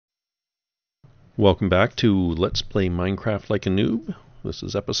Welcome back to Let's Play Minecraft Like a Noob. This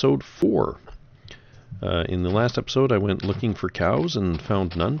is episode 4. In the last episode I went looking for cows and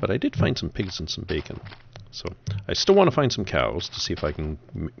found none, but I did find some pigs and some bacon. So I still want to find some cows to see if I can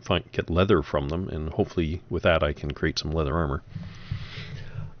get leather from them, and hopefully with that I can create some leather armor.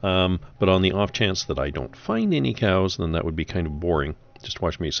 But on the off chance that I don't find any cows, then that would be kind of boring. Just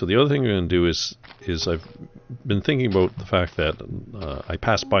watch me. So the other thing I'm going to do is I've been thinking about the fact that I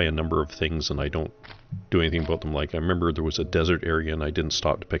pass by a number of things and I don't do anything about them. Like I remember there was a desert area and I didn't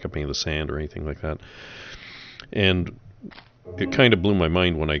stop to pick up any of the sand or anything like that. And it kind of blew my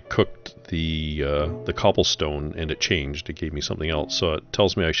mind when I cooked the cobblestone and it changed. It gave me something else. So it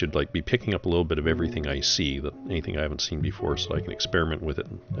tells me I should be picking up a little bit of everything I see, anything I haven't seen before, so I can experiment with it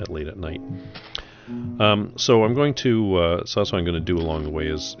late at night. So I'm going to, so that's what I'm going to do along the way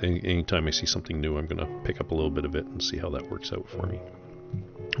is anytime I see something new, I'm going to pick up a little bit of it and see how that works out for me.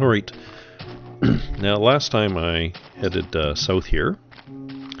 Alright, now last time I headed south here,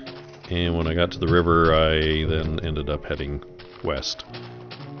 and when I got to the river I then ended up heading west.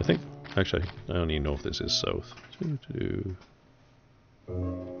 I think, actually, I don't even know if this is south.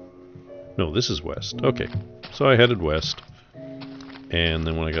 No, this is west. Okay, so I headed west, and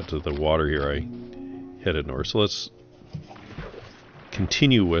then when I got to the water here I headed north. So let's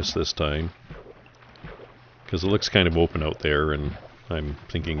continue west this time, because it looks kind of open out there, and I'm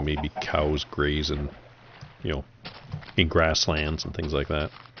thinking maybe cows graze in, in grasslands and things like that.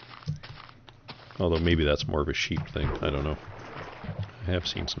 Although maybe that's more of a sheep thing. I don't know. I have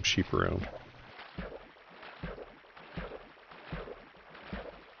seen some sheep around.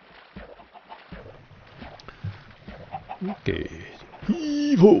 Okay.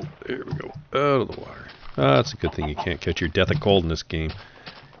 Heave-ho! There we go. Out of the water. That's a good thing you can't catch your death of cold in this game.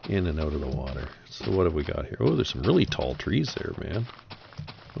 In and out of the water. So what have we got here? Oh, there's some really tall trees there, man.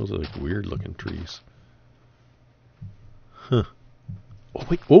 Those are like weird looking trees. Huh. Oh,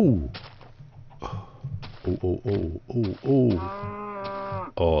 wait. Oh!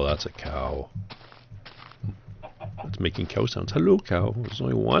 Oh, that's a cow. That's making cow sounds. Hello, cow. There's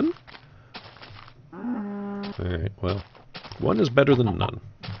only one? Alright, well, one is better than none.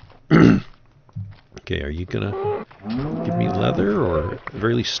 Okay, are you gonna give me leather or at the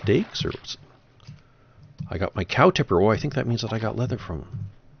very least steaks? Or I got my cow tipper. Oh, I think that means that I got leather from him.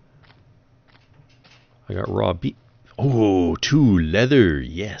 I got raw beef. Oh, 2 leather,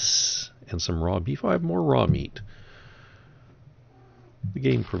 yes. And some raw beef. Oh, I have more raw meat. The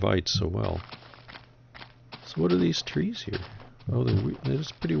game provides so well. So what are these trees here? Oh, they're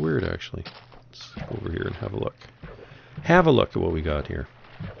just pretty weird, actually. Let's go over here and have a look. Have a look at what we got here.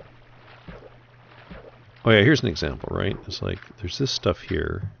 Oh yeah, here's an example, right? It's like, there's this stuff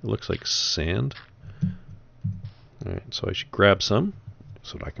here. It looks like sand. Alright, so I should grab some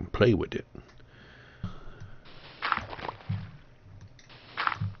so that I can play with it.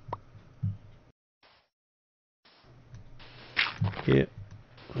 Yeah,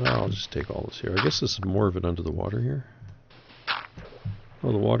 well, I'll just take all this here. I guess this is more of it under the water here.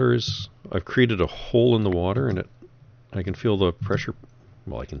 Oh, the water is... I've created a hole in the water and I can feel the pressure...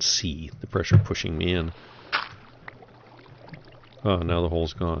 Well, I can see the pressure pushing me in. Oh, now the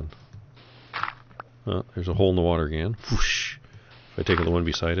hole's gone. Oh, there's a hole in the water again. Whoosh! If I take the one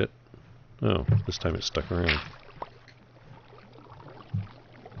beside it... Oh, this time it's stuck around.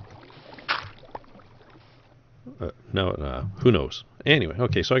 No, who knows? Anyway,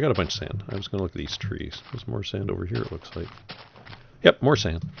 okay, so I got a bunch of sand. I was going to look at these trees. There's more sand over here, it looks like. Yep, more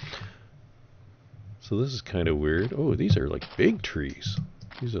sand. So this is kind of weird. Oh, these are like big trees.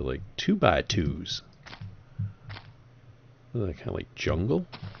 These are like 2x2s. Isn't that kind of like jungle?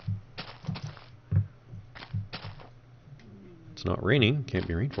 It's not raining. Can't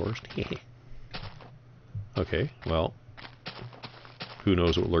be rainforest. Okay, well, who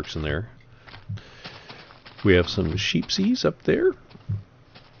knows what lurks in there. We have some sheepsies up there.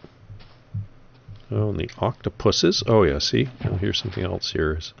 Oh, and the octopuses. Oh yeah, see? Oh, here's something else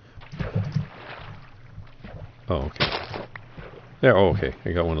here. Oh, okay. Yeah, oh, okay.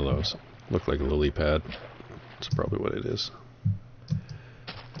 I got one of those. Looked like a lily pad. That's probably what it is.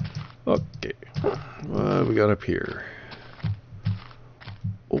 Okay. What have we got up here?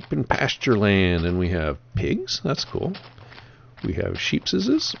 Open pasture land, and we have pigs. That's cool. We have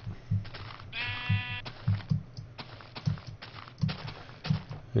sheepsises.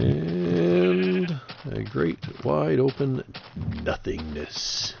 And a great wide open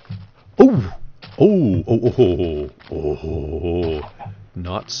nothingness. Oh! Oh,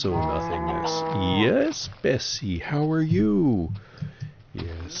 not so nothingness. Yes, Bessie, how are you?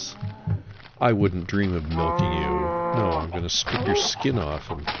 Yes. I wouldn't dream of milking you. No, I'm going to strip your skin off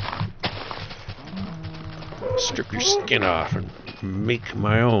and Strip your skin off and make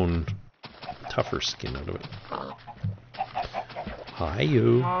my own tougher skin out of it. Hi,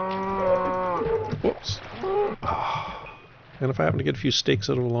 you. Whoops. Oh. And if I happen to get a few steaks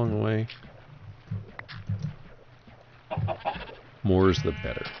out of it along the way, more is the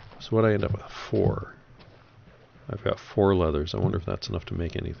better. So what I end up with? 4. I've got 4 leathers. I wonder if that's enough to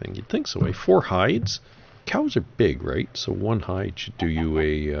make anything. You'd think so, eh? 4 hides? Cows are big, right? So 1 hide should do you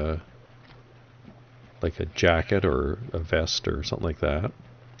a, like a jacket or a vest or something like that.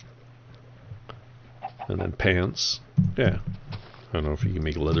 And then pants. Yeah. I don't know if you can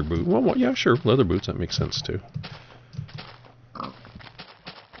make a leather boot. Well, yeah, sure. Leather boots, that makes sense too.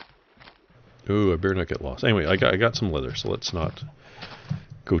 Ooh, I better not get lost. Anyway, I got some leather, so let's not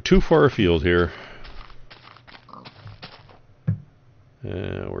go too far afield here.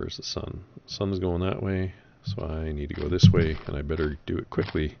 Where's the sun? The sun's going that way, so I need to go this way, and I better do it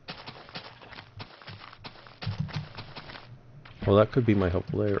quickly. Well, that could be my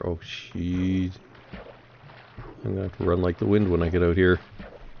helpful layer. Oh, jeez. I'm going to have to run like the wind when I get out here.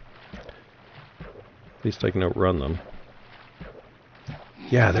 At least I can outrun them.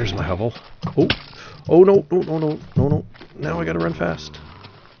 Yeah, there's my hovel. Oh, oh no, no, no, no, no, no. Now I gotta run fast.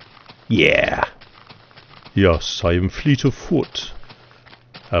 Yeah. Yes, I am fleet of foot.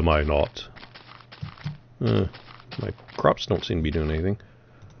 Am I not? My crops don't seem to be doing anything.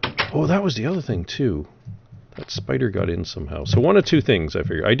 Oh, that was the other thing too. That spider got in somehow. So one of 2 things, I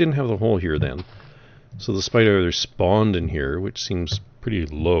figure. I didn't have the hole here then. So the spider either spawned in here, which seems pretty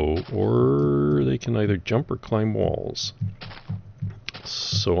low, or they can either jump or climb walls.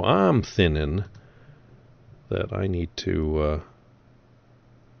 So I'm thinking that I need to,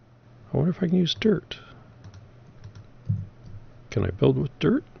 I wonder if I can use dirt. Can I build with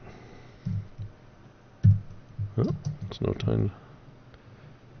dirt? Oh, it's no time.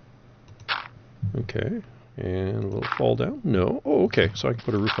 Okay, and will it fall down? No. Oh, okay, so I can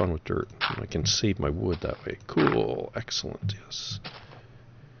put a roof on with dirt. And I can save my wood that way. Cool, excellent, yes.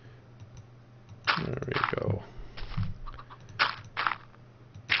 There we go.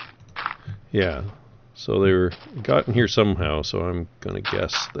 Yeah, so they were got in here somehow, so I'm going to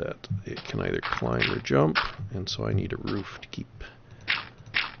guess that it can either climb or jump, and so I need a roof to keep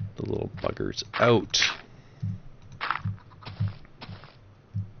the little buggers out.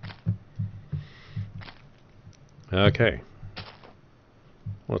 Okay.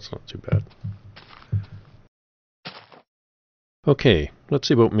 Well, that's not too bad. Okay, let's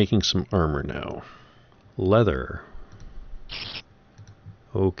see about making some armor now. Leather.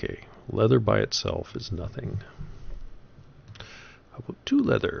 Okay. Leather by itself is nothing. How about 2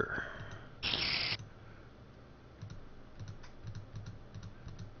 leather?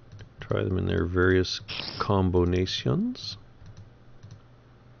 Try them in their various combinations.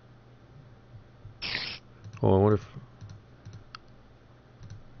 Oh, I wonder if...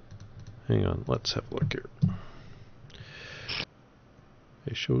 Hang on, let's have a look here.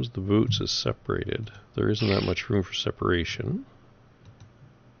 It shows the boots as separated. There isn't that much room for separation.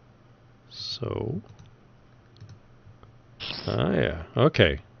 So, yeah,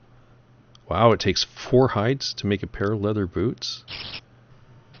 okay. Wow, it takes 4 hides to make a pair of leather boots.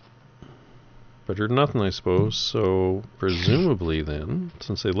 Better than nothing, I suppose. So, presumably then,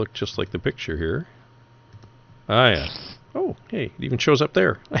 since they look just like the picture here. Ah, yeah. Oh, hey, it even shows up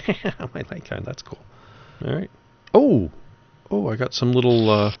there. I like that, that's cool. Alright. Oh! Oh, I got some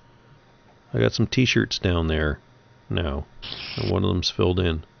little, I got some t-shirts down there now. And one of them's filled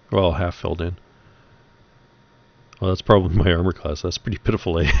in. Well, half filled in. Well, that's probably my armor class. That's pretty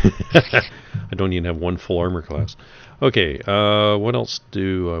pitiful, eh? I don't even have 1 full armor class. Okay, what else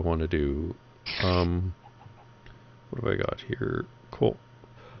do I want to do? What have I got here? Cool.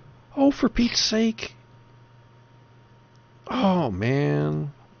 Oh, for Pete's sake! Oh,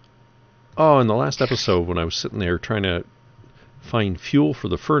 man. Oh, in the last episode when I was sitting there trying to find fuel for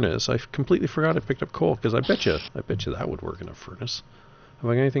the furnace, I completely forgot I picked up coal, because I bet you that would work in a furnace. Have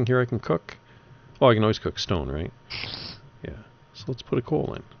I got anything here I can cook? Oh, I can always cook stone, right? Yeah. So let's put a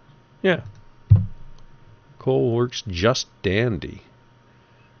coal in. Yeah. Coal works just dandy.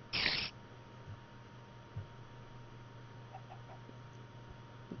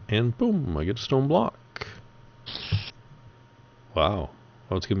 And boom, I get a stone block. Wow.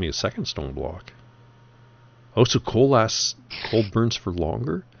 Oh, it's giving me a second stone block. Oh, so coal burns for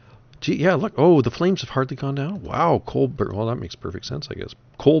longer? Gee, yeah, look. Oh, the flames have hardly gone down. Wow, coal burn. Well, that makes perfect sense, I guess.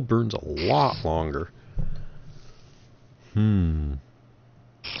 Coal burns a lot longer.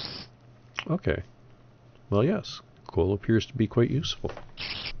 Okay. Well, yes. Coal appears to be quite useful.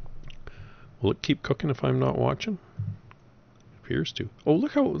 Will it keep cooking if I'm not watching? It appears to. Oh,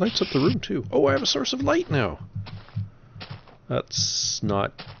 look how it lights up the room too. Oh, I have a source of light now. That's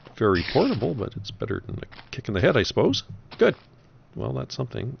not very portable, but it's better than a kick in the head, I suppose. Good. Well, that's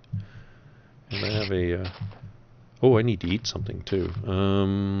something. And I have a... oh, I need to eat something too.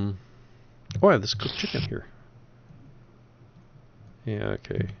 Oh, I have this cooked chicken here. Yeah,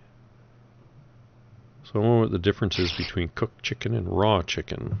 okay. So I wonder what the difference is between cooked chicken and raw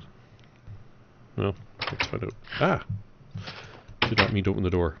chicken. Well, let's find out. Ah! Did not mean to open the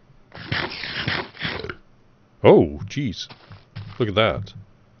door. Oh, jeez. Look at that.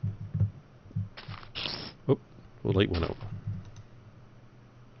 Oh, the light went out.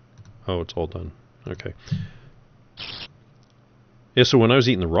 Oh, it's all done. Okay. Yeah, so when I was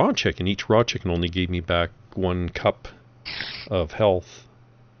eating the raw chicken, each raw chicken only gave me back 1 cup of health.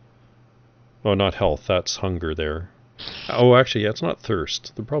 Oh, not health, that's hunger there. Oh, actually, yeah, it's not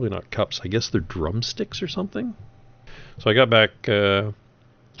thirst. They're probably not cups. I guess they're drumsticks or something. So I got back,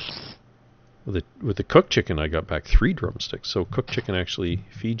 with the cooked chicken, I got back 3 drumsticks. So cooked chicken actually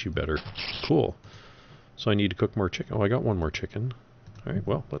feeds you better. Cool. So I need to cook more chicken. Oh, I got 1 more chicken. All right,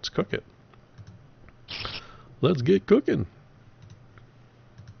 well, let's cook it. Let's get cooking.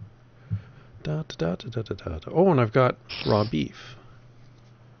 Da, da, da, da, da, da, da. Oh, and I've got raw beef.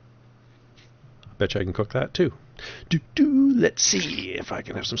 I bet you I can cook that too. Let's see if I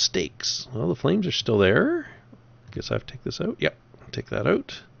can have some steaks. Well, the flames are still there. Guess I have to take this out. Yep, take that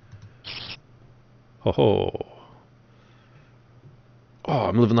out. Ho ho. Oh,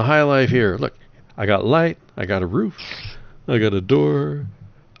 I'm living the high life here. Look, I got light, I got a roof, I got a door,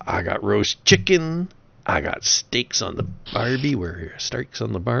 I got roast chicken, I got steaks on the Barbie. Where are steaks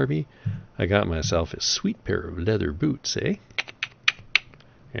on the Barbie? I got myself a sweet pair of leather boots, eh?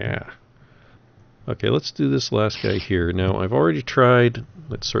 Yeah. Okay, let's do this last guy here. Now, I've already tried...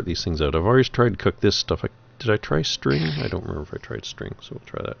 let's sort these things out. I've already tried to cook this stuff. Did I try string? I don't remember if I tried string, so we'll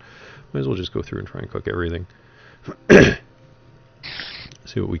try that. Might as well just go through and try and cook everything.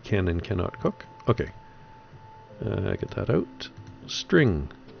 See what we can and cannot cook. Okay. Get that out.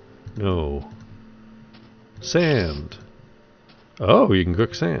 String. No. Sand. Oh, you can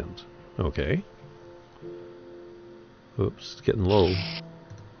cook sand. Okay. Oops, it's getting low.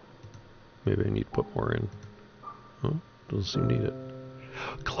 Maybe I need to put more in. Oh, doesn't seem to need it.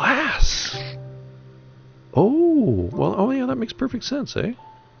 Glass! Oh, well, oh yeah, that makes perfect sense, eh?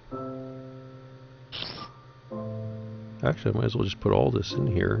 Actually, I might as well just put all this in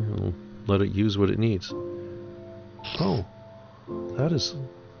here and let it use what it needs. Oh, that is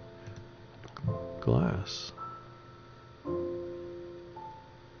glass.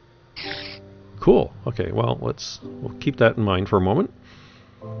 Cool. Okay, well, we'll keep that in mind for a moment.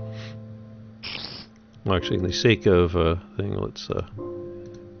 Well, actually, in the sake of thing, let's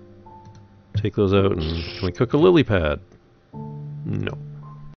take those out, and can we cook a lily pad? No.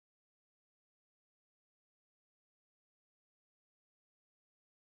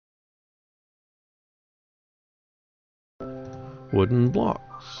 Wooden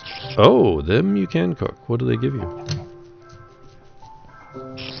blocks. Oh, them you can cook. What do they give you?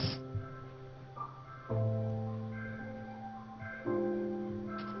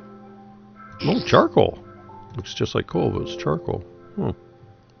 Oh, charcoal. Looks just like coal, but it's charcoal. Oh.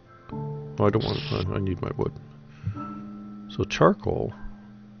 Oh, I don't want it. I need my wood. So charcoal.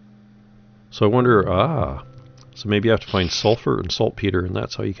 So I wonder, so maybe you have to find sulfur and saltpeter, and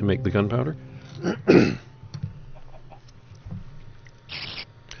that's how you can make the gunpowder?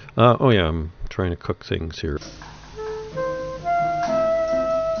 Oh yeah, I'm trying to cook things here.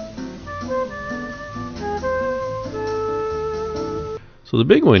 So the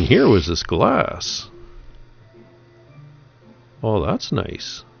big one here was this glass. Oh, that's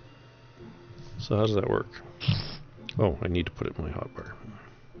nice. So how does that work? Oh, I need to put it in my hotbar.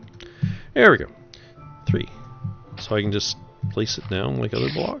 There we go. 3. So I can just place it down like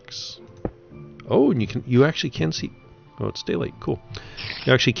other blocks. Oh, and you actually can see. Oh, it's daylight. Cool.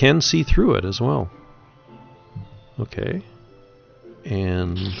 You actually can see through it as well. Okay.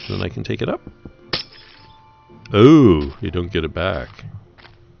 And then I can take it up. Oh, you don't get it back.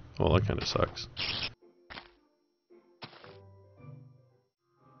 Well, that kind of sucks.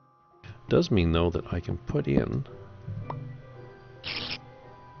 Does mean though that I can put in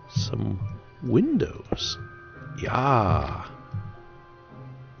some windows. Yeah.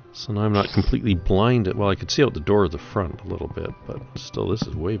 So now I'm not completely blinded. Well, I could see out the door of the front a little bit, but still, this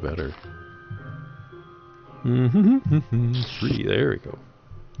is way better. 3, there we go.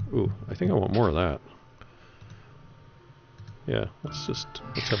 Ooh, I think I want more of that. Yeah, let's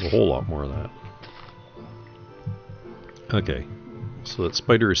have a whole lot more of that. Okay, so that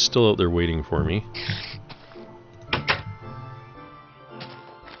spider is still out there waiting for me.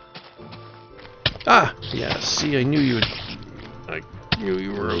 Ah! Yeah, see, I knew you would... I knew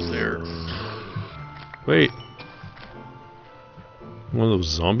you were out there. Wait. One of those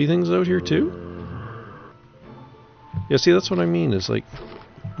zombie things out here, too? Yeah, see, that's what I mean. It's like...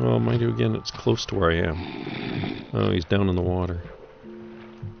 Well, mind you, again, it's close to where I am. Oh, he's down in the water.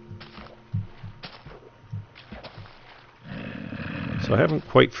 So I haven't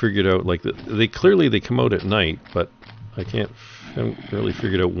quite figured out, like, they clearly come out at night, but I haven't really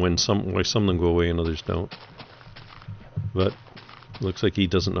figured out why some of them go away and others don't. But looks like he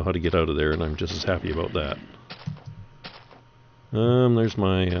doesn't know how to get out of there, and I'm just as happy about that. There's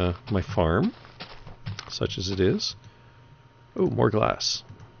my my farm, such as it is. Oh, more glass.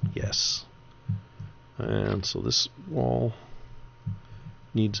 Yes. And so this wall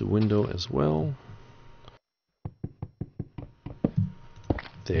needs a window as well.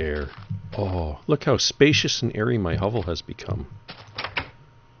 There. Oh, look how spacious and airy my hovel has become.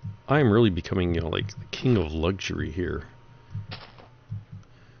 I am really becoming, you know, like the king of luxury here.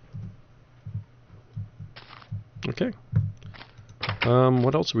 Okay.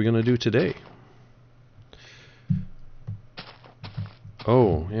 What else are we going to do today?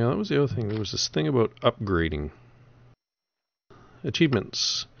 Oh, yeah, that was the other thing. There was this thing about upgrading.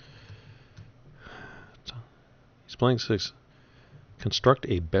 Achievements. He's playing 6. Construct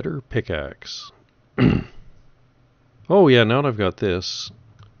a better pickaxe. Oh, yeah, now that I've got this.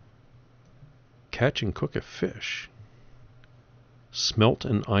 Catch and cook a fish. Smelt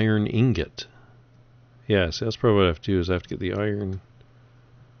an iron ingot. Yeah, see, that's probably what I have to do, is I have to get the iron.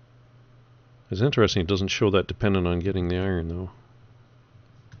 It's interesting, it doesn't show that dependent on getting the iron, though.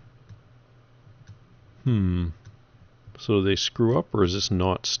 So do they screw up, or is this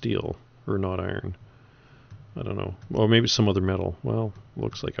not steel? Or not iron? I don't know. Or maybe some other metal. Well,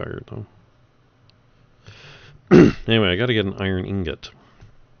 looks like iron, though. Anyway, I gotta get an iron ingot.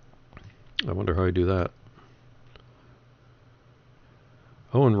 I wonder how I do that.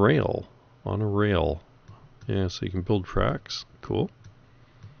 Oh, and rail. On a rail. Yeah, so you can build tracks. Cool.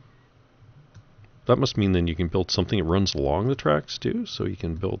 That must mean then you can build something that runs along the tracks too, so you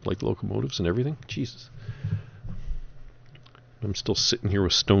can build like locomotives and everything. Jesus. I'm still sitting here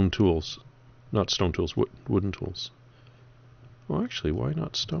with stone tools. Not stone tools, wooden tools. Well, actually, why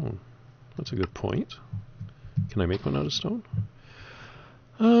not stone? That's a good point. Can I make one out of stone?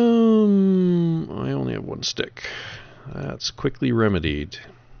 I only have one stick. That's quickly remedied.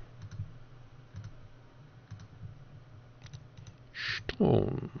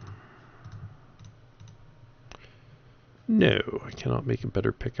 Stone. No, I cannot make a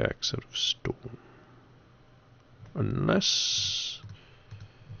better pickaxe out of stone. Unless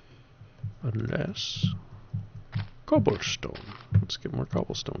cobblestone. Let's get more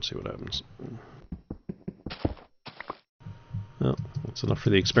cobblestone, see what happens. Well, that's enough for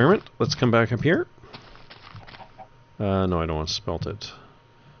the experiment. Let's come back up here. No, I don't want to smelt it.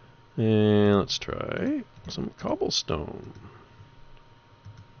 And let's try some cobblestone.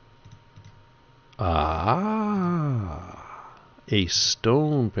 Ah, a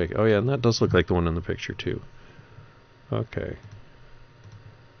stone pick. Oh yeah, and that does look like the one in the picture too. Okay.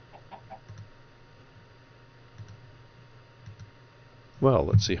 Well,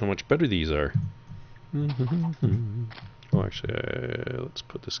 let's see how much better these are. Oh, actually, let's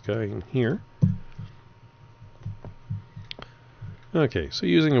put this guy in here. Okay, so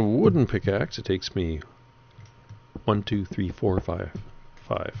using a wooden pickaxe, it takes me 1, 2, 3, 4, 5.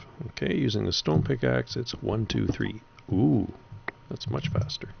 Okay, using the stone pickaxe, it's 1, 2, 3. Ooh, that's much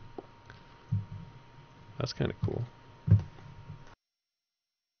faster. That's kind of cool.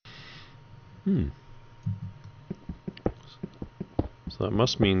 So that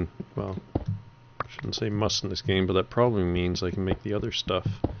must mean, well, I shouldn't say must in this game, but that probably means I can make the other stuff,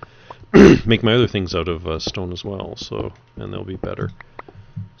 make my other things out of stone as well, so, and they'll be better.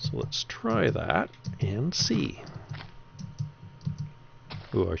 So let's try that and see.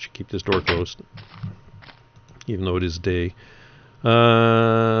 Oh, I should keep this door closed, even though it is day.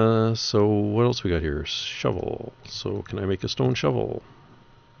 So what else we got here? Shovel. So can I make a stone shovel?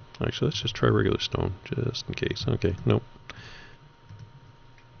 Actually, let's just try regular stone, just in case. Okay, nope.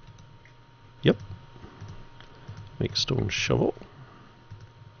 Yep. Make a stone shovel.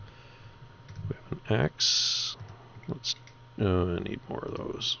 We have an axe. Let's. I need more of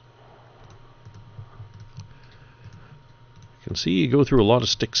those. You can see you go through a lot of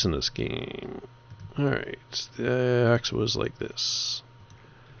sticks in this game. Alright, the axe was like this.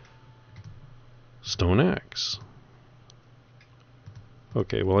 Stone axe.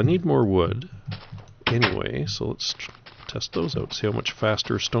 Okay, well I need more wood anyway, so let's test those out, see how much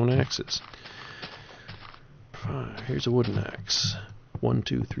faster a stone axe is. Here's a wooden axe. 1,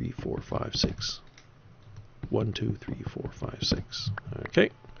 2, 3, 4, 5, 6. 1, 2, 3, 4, 5, 6.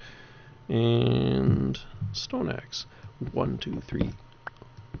 Okay. And stone axe. 1, 2, 3.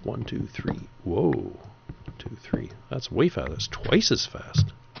 1, 2, 3. Whoa. 2, 3. That's way fast. That's twice as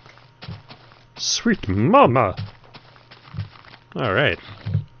fast. Sweet mama! Alright.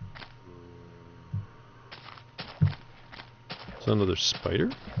 Is that another spider?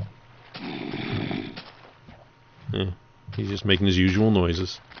 Yeah, he's just making his usual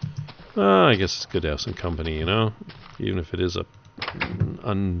noises. I guess it's good to have some company, you know? Even if it is a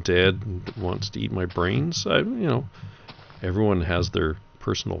undead that wants to eat my brains. Everyone has their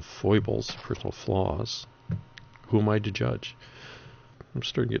personal foibles, personal flaws. Who am I to judge? I'm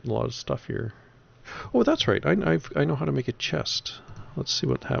starting getting a lot of stuff here. Oh, that's right. I know how to make a chest. Let's see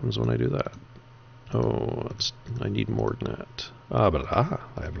what happens when I do that. Oh, I need more than that. I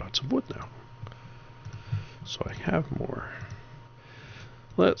have lots of wood now. So I have more.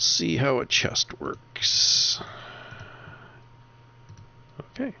 Let's see how a chest works.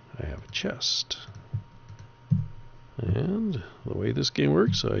 Okay, I have a chest. And the way this game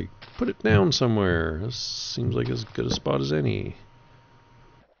works, I put it down somewhere. This seems like as good a spot as any.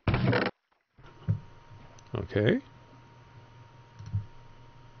 Okay.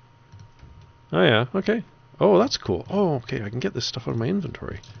 Oh yeah, okay. Oh, that's cool. Oh, okay, I can get this stuff out of my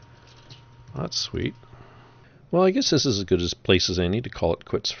inventory. That's sweet. Well, I guess this is as good a place as any to call it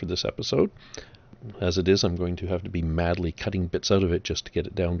quits for this episode. As it is, I'm going to have to be madly cutting bits out of it just to get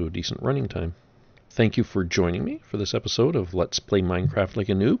it down to a decent running time. Thank you for joining me for this episode of Let's Play Minecraft Like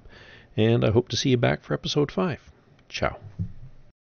a Noob, and I hope to see you back for episode 5. Ciao.